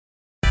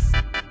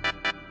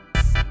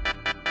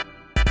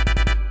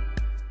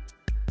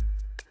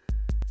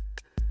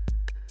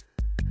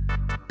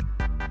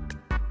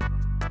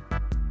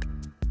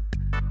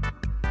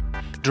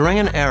During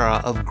an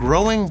era of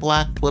growing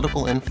black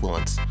political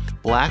influence,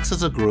 blacks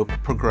as a group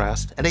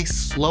progressed at a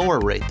slower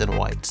rate than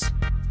whites,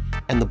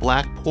 and the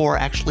black poor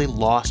actually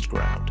lost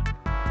ground.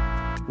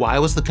 Why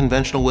was the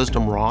conventional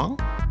wisdom wrong?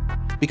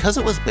 Because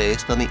it was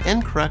based on the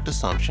incorrect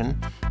assumption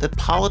that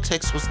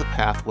politics was the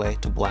pathway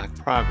to black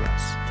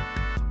progress.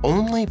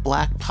 Only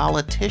black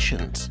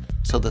politicians,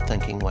 so the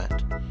thinking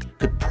went,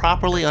 could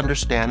properly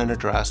understand and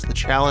address the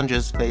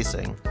challenges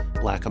facing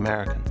black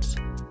Americans.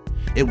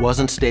 It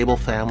wasn't stable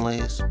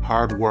families,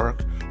 hard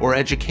work, or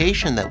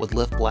education that would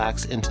lift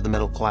blacks into the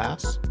middle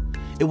class.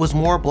 It was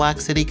more black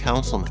city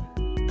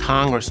councilmen,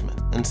 congressmen,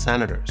 and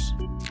senators.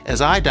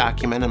 As I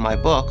document in my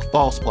book,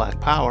 False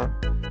Black Power,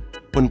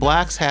 when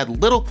blacks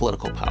had little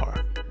political power,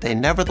 they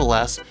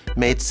nevertheless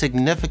made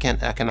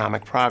significant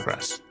economic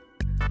progress.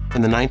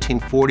 In the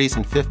 1940s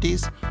and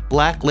 50s,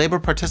 black labor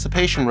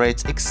participation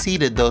rates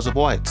exceeded those of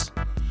whites.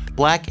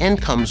 Black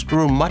incomes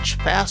grew much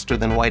faster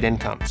than white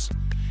incomes,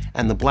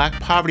 and the black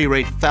poverty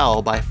rate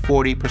fell by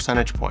 40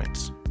 percentage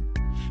points.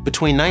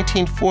 Between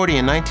 1940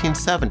 and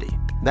 1970,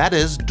 that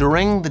is,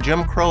 during the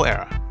Jim Crow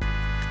era,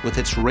 with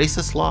its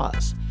racist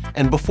laws,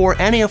 and before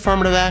any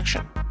affirmative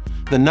action,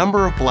 the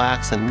number of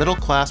blacks in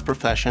middle-class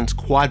professions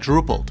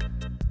quadrupled.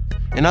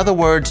 In other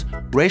words,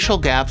 racial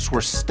gaps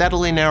were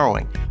steadily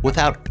narrowing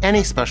without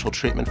any special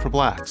treatment for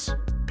blacks.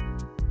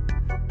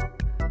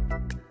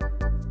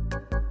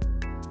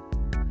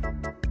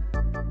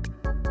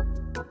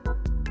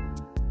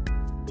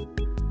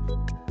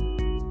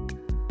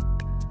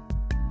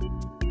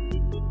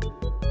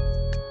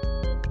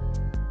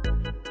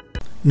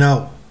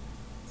 No.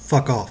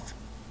 Fuck off.